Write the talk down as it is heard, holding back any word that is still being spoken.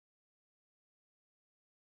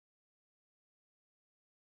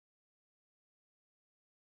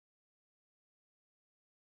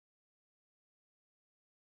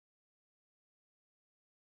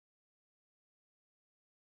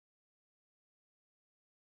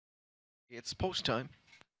It's post time.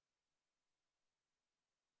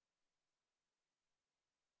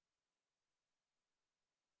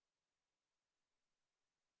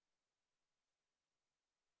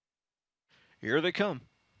 Here they come.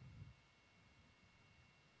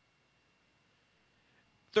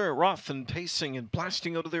 They're rough and pacing and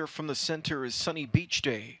blasting out of there from the center is Sunny Beach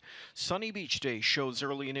Day. Sunny Beach Day shows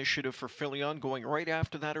early initiative for Filion going right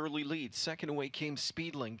after that early lead. Second away came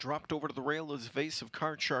Speedling, dropped over to the rail as Vase of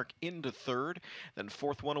Card Shark into third. Then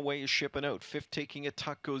fourth one away is Shippin' Out. Fifth taking a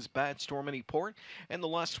tuck goes Bad Stormany Port. And the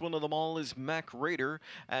last one of them all is Mac Raider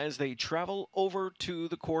as they travel over to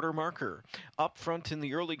the quarter marker. Up front in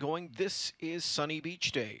the early going, this is Sunny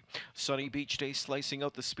Beach Day. Sunny Beach Day slicing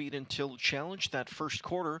out the speed until challenge that first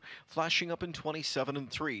quarter. Flashing up in 27 and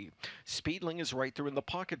 3. Speedling is right there in the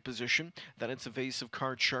pocket position. Then it's a Vase of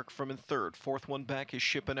Card Shark from in third. Fourth one back is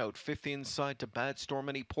Shippin' Out. Fifth inside to Bad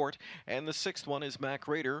Stormany Port. And the sixth one is Mac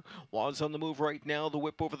Raider. Was on the move right now. The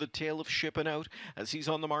whip over the tail of Shippin' Out as he's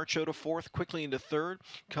on the march out of fourth. Quickly into third.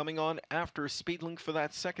 Coming on after Speedling for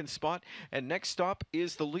that second spot. And next stop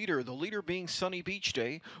is the leader. The leader being Sunny Beach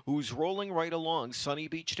Day, who's rolling right along. Sunny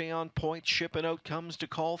Beach Day on point. Shippin' Out comes to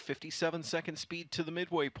call. 57-second speed to the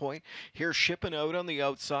midway point. Here Shippin' Out on the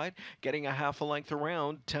outside, getting a half a length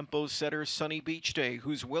around. Tempo setter Sunny Beach Day,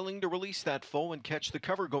 who's willing to release that foe and catch the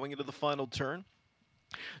cover going into the final turn.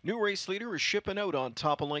 New race leader is Shippin' Out on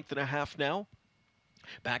top a length and a half now.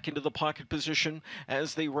 Back into the pocket position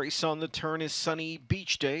as they race on the turn is Sunny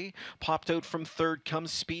Beach Day. Popped out from third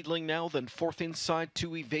comes Speedling now, then fourth inside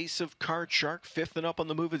to Evasive Card Shark. Fifth and up on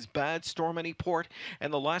the move is Bad Stormany Port.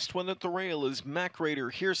 And the last one at the rail is Mac Raider.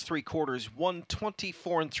 Here's three quarters,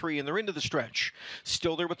 1:24 and 3, and they're into the stretch.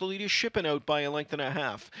 Still there with the lead is Shippin' Out by a length and a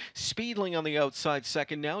half. Speedling on the outside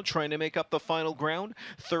second now, trying to make up the final ground.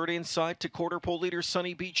 Third inside to quarter pole leader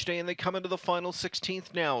Sunny Beach Day, and they come into the final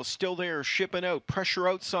 16th now. Still there, Shippin' Out. Pressure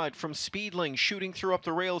outside from Speedling, shooting through up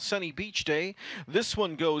the rail, Sunny Beach Day. This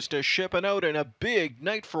one goes to Shippin' Out, and a big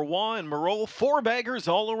night for Wah and Moreau. Four baggers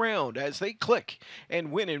all around as they click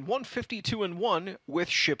and win in 152 and 1 with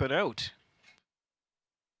Shippin' Out.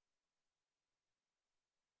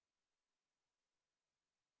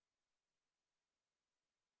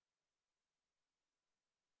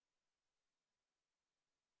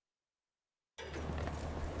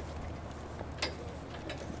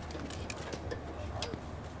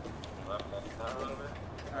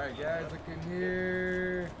 All right, guys, look in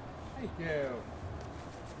here. Thank you.